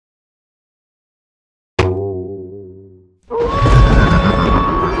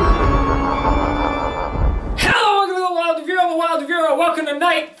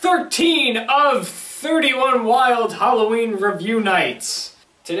13 of 31 Wild Halloween Review Nights.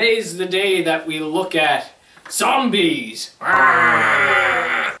 Today's the day that we look at zombies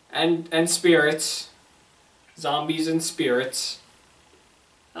and spirits. Zombies and spirits.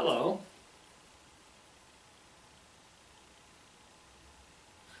 Hello.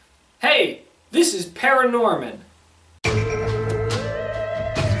 Hey, this is ParaNorman.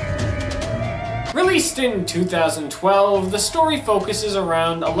 Released in 2012, the story focuses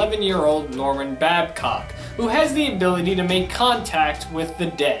around 11-year-old Norman Babcock, who has the ability to make contact with the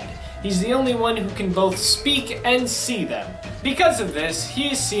dead. He's the only one who can both speak and see them. Because of this,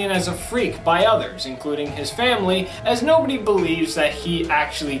 he is seen as a freak by others, including his family, as nobody believes that he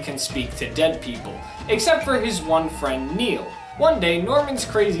actually can speak to dead people, except for his one friend Neil. One day, Norman's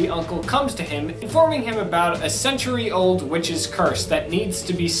crazy uncle comes to him, informing him about a century-old witch's curse that needs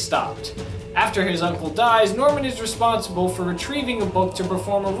to be stopped. After his uncle dies, Norman is responsible for retrieving a book to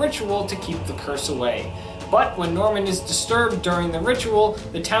perform a ritual to keep the curse away. But when Norman is disturbed during the ritual,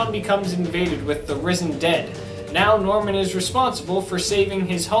 the town becomes invaded with the risen dead. Now Norman is responsible for saving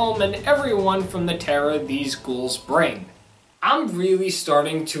his home and everyone from the terror these ghouls bring. I'm really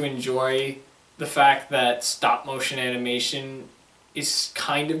starting to enjoy the fact that stop-motion animation is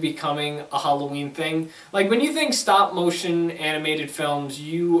kind of becoming a Halloween thing. Like, when you think stop-motion animated films,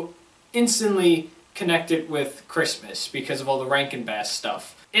 you instantly connect it with Christmas because of all the Rankin Bass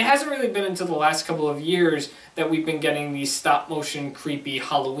stuff. It hasn't really been until the last couple of years that we've been getting these stop-motion creepy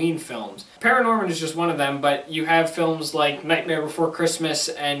Halloween films. ParaNorman is just one of them, but you have films like Nightmare Before Christmas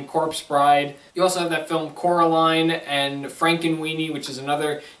and Corpse Bride. You also have that film Coraline and Frankenweenie, which is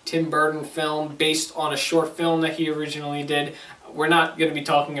another Tim Burton film based on a short film that he originally did. We're not going to be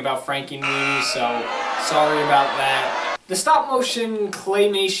talking about Frankenweenie, so sorry about that. The stop-motion,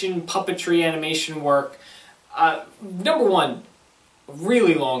 claymation, puppetry animation work, number one,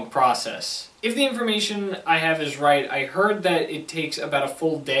 really long process. If the information I have is right, I heard that it takes about a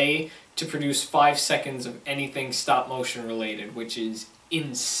full day to produce 5 seconds of anything stop-motion related, which is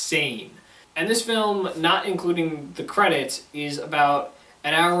insane. And this film, not including the credits, is about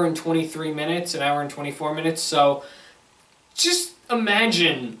an hour and 23 minutes, an hour and 24 minutes, so just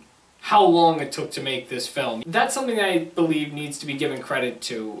imagine how long it took to make this film. That's something I believe needs to be given credit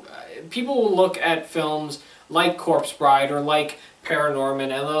to. People will look at films like Corpse Bride or like ParaNorman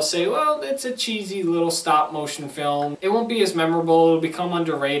and they'll say, well, it's a cheesy little stop-motion film. It won't be as memorable, it'll become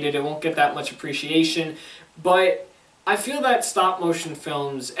underrated, it won't get that much appreciation, but I feel that stop-motion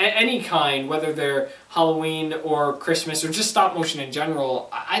films, any kind, whether they're Halloween or Christmas or just stop-motion in general,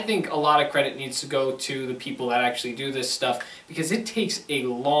 I think a lot of credit needs to go to the people that actually do this stuff because it takes a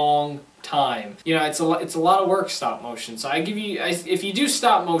long time. You know, it's a lot of work, stop-motion. So I give you, if you do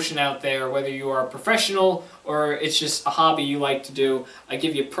stop-motion out there, whether you are a professional or it's just a hobby you like to do, I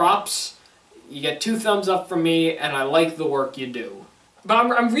give you props. You get 2 thumbs up from me, and I like the work you do. But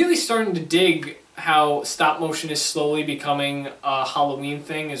I'm really starting to dig how stop-motion is slowly becoming a Halloween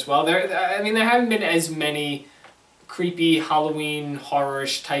thing as well. There haven't been as many creepy Halloween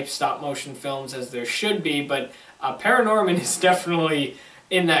horror-ish type stop-motion films as there should be, but ParaNorman is definitely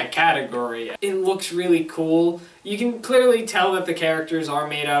in that category. It looks really cool. You can clearly tell that the characters are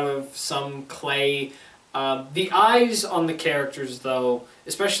made out of some clay. The eyes on the characters, though,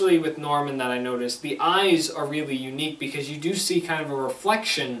 especially with Norman that I noticed, the eyes are really unique because you do see kind of a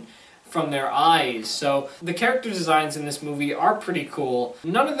reflection from their eyes. So the character designs in this movie are pretty cool.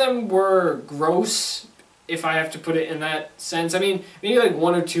 None of them were gross, if I have to put it in that sense. I mean, maybe like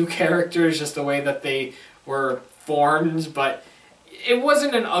 1 or 2 characters, just the way that they were formed, but it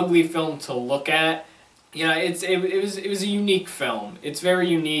wasn't an ugly film to look at. You know, it was a unique film. It's very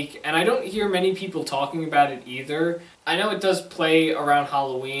unique, and I don't hear many people talking about it either. I know it does play around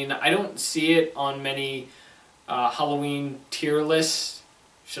Halloween. I don't see it on many Halloween tier lists.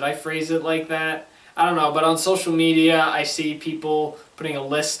 Should I phrase it like that? I don't know, but on social media I see people putting a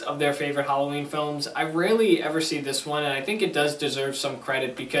list of their favorite Halloween films. I rarely ever see this one, and I think it does deserve some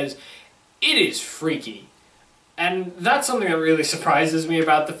credit because it is freaky. And that's something that really surprises me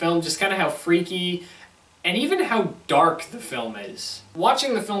about the film, just kind of how freaky and even how dark the film is.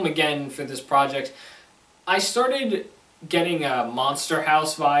 Watching the film again for this project, I started getting a Monster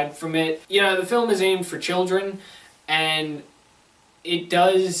House vibe from it. You know, the film is aimed for children, and it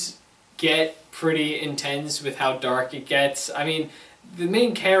does get pretty intense with how dark it gets. I mean, the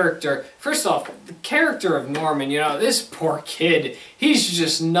main character, first off, the character of Norman, you know, this poor kid, he's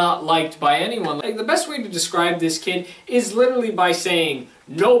just not liked by anyone. Like, the best way to describe this kid is literally by saying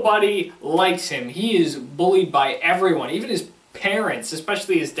nobody likes him. He is bullied by everyone. Even his parents,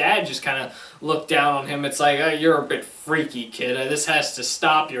 especially his dad, just kind of look down on him. It's like, oh, you're a bit freaky, kid. This has to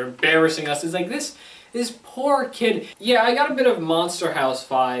stop. You're embarrassing us. It's like, this poor kid. Yeah, I got a bit of Monster House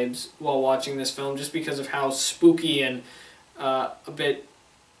vibes while watching this film, just because of how spooky and a bit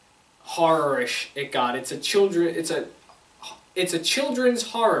horror-ish it got. It's a children's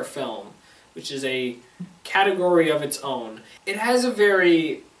horror film, which is a category of its own. It has a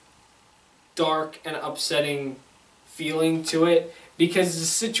very dark and upsetting feeling to it, because the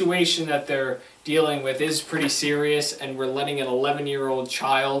situation that they're dealing with is pretty serious, and we're letting an 11-year-old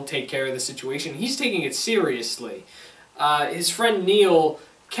child take care of the situation. He's taking it seriously. His friend Neil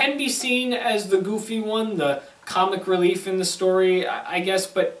can be seen as the goofy one, the comic relief in the story, I guess,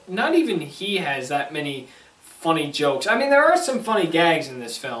 but not even he has that many funny jokes. I mean, there are some funny gags in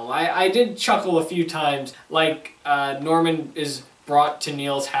this film. I did chuckle a few times, like Norman is brought to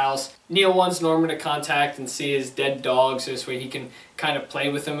Neil's house. Neil wants Norman to contact and see his dead dog, so this way he can kind of play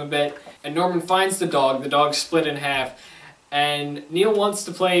with him a bit. And Norman finds the dog's split in half, and Neil wants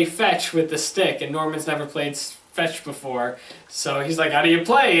to play fetch with the stick, and Norman's never played fetch before. So he's like, how do you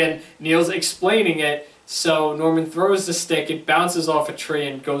play? And Neil's explaining it, so Norman throws the stick, it bounces off a tree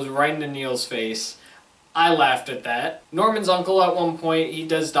and goes right into Neil's face. I laughed at that. Norman's uncle, at one point, he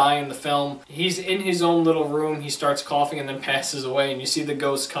does die in the film. He's in his own little room, he starts coughing and then passes away, and you see the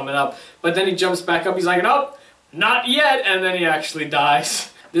ghost coming up. But then he jumps back up, he's like, nope, not yet, and then he actually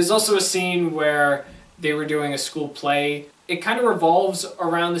dies. There's also a scene where they were doing a school play. It kind of revolves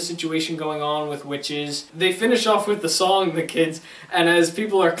around the situation going on with witches. They finish off with the song, the kids, and as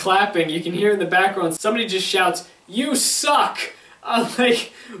people are clapping, you can hear in the background, somebody just shouts, "You suck!" I'm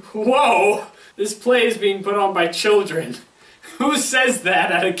like, whoa! This play is being put on by children. Who says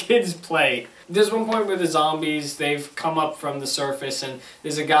that at a kid's play? There's one point where the zombies, they've come up from the surface, and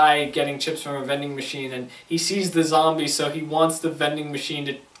there's a guy getting chips from a vending machine, and he sees the zombies, so he wants the vending machine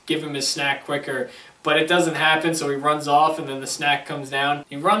to give him his snack quicker. But it doesn't happen, so he runs off, and then the snack comes down.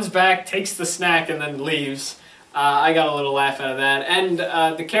 He runs back, takes the snack, and then leaves. I got a little laugh out of that. And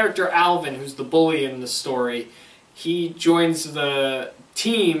the character Alvin, who's the bully in the story, he joins the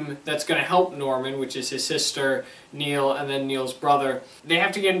team that's going to help Norman, which is his sister, Neil, and then Neil's brother. They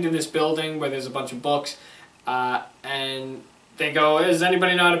have to get into this building where there's a bunch of books, and they go, does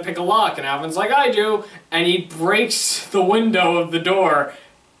anybody know how to pick a lock? And Alvin's like, I do! And he breaks the window of the door,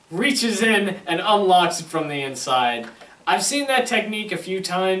 reaches in, and unlocks it from the inside. I've seen that technique a few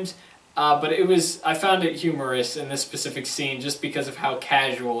times, but I found it humorous in this specific scene just because of how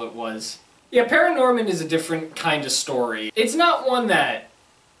casual it was. Yeah, ParaNorman is a different kind of story. It's not one that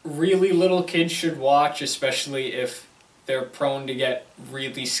really little kids should watch, especially if they're prone to get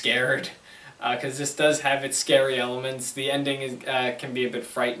really scared, because this does have its scary elements. The ending can be a bit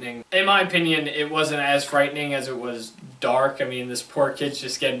frightening. In my opinion, it wasn't as frightening as it was dark. I mean, this poor kid's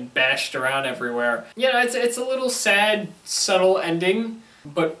just getting bashed around everywhere. Yeah, it's a little sad, subtle ending,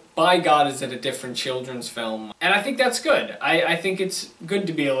 but by God is it a different children's film. And I think that's good. I think it's good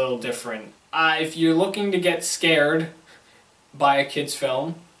to be a little different. If you're looking to get scared by a kid's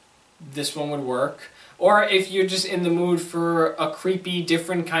film, this one would work. Or if you're just in the mood for a creepy,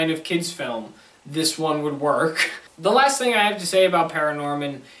 different kind of kids film, this one would work. The last thing I have to say about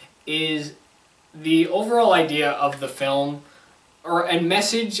ParaNorman is the overall idea of the film, and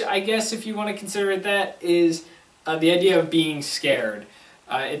message, I guess, if you want to consider it that, is the idea of being scared.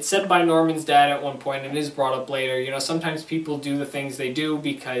 It's said by Norman's dad at one point, and it is brought up later, you know, sometimes people do the things they do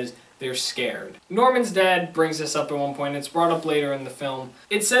because they're scared. Norman's dad brings this up at one point, it's brought up later in the film.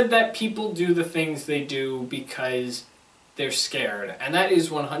 It's said that people do the things they do because they're scared, and that is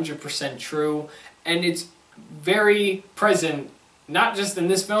 100% true, and it's very present, not just in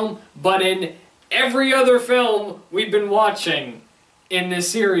this film, but in every other film we've been watching in this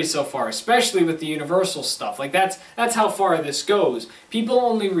series so far, especially with the Universal stuff. Like, that's how far this goes. People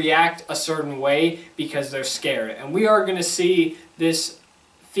only react a certain way because they're scared, and we are going to see this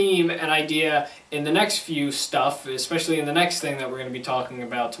theme and idea in the next few stuff, especially in the next thing that we're going to be talking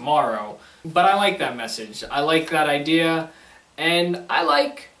about tomorrow. But I like that message. I like that idea, and I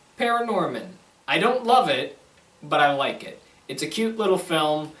like ParaNorman. I don't love it, but I like it. It's a cute little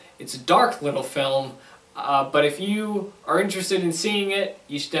film. It's a dark little film. But if you are interested in seeing it,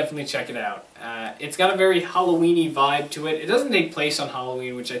 you should definitely check it out. It's got a very Halloween-y vibe to it. It doesn't take place on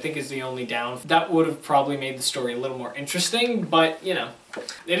Halloween, which I think is the only down. That would have probably made the story a little more interesting, but, you know,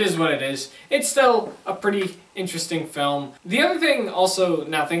 it is what it is. It's still a pretty interesting film. The other thing also,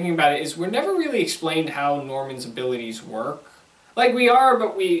 now thinking about it, is we're never really explained how Norman's abilities work. Like, we are,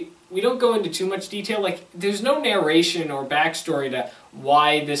 but we we don't go into too much detail. Like, there's no narration or backstory to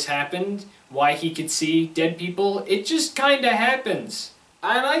why this happened, why he could see dead people. It just kind of happens.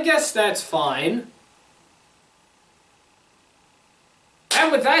 And I guess that's fine.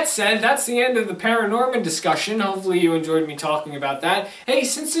 And with that said, that's the end of the ParaNorman discussion. Hopefully you enjoyed me talking about that. Hey,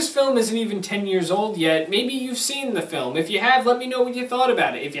 since this film isn't even 10 years old yet, maybe you've seen the film. If you have, let me know what you thought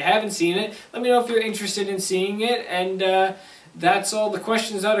about it. If you haven't seen it, let me know if you're interested in seeing it. And that's all the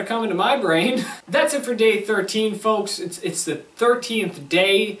questions that are coming to my brain. That's it for day 13, folks. It's the 13th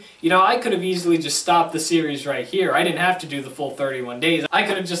day. You know, I could have easily just stopped the series right here. I didn't have to do the full 31 days. I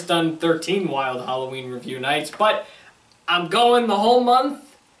could have just done 13 wild Halloween review nights, but I'm going the whole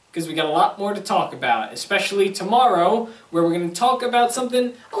month because we got a lot more to talk about, especially tomorrow, where we're going to talk about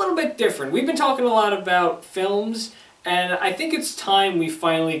something a little bit different. We've been talking a lot about films, and I think it's time we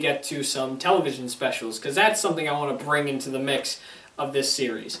finally get to some television specials, because that's something I want to bring into the mix of this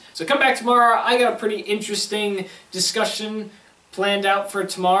series. So come back tomorrow. I got a pretty interesting discussion planned out for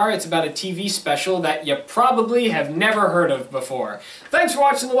tomorrow. It's about a TV special that you probably have never heard of before. Thanks for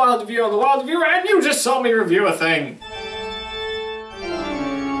watching The Wild Review on The Wild Reviewer, and you just saw me review a thing.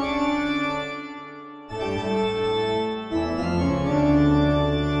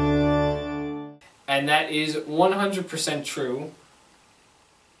 And that is 100% true.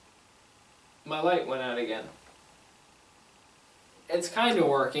 My light went out again. It's kind of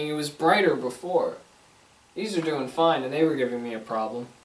working. It was brighter before. These are doing fine, and they were giving me a problem.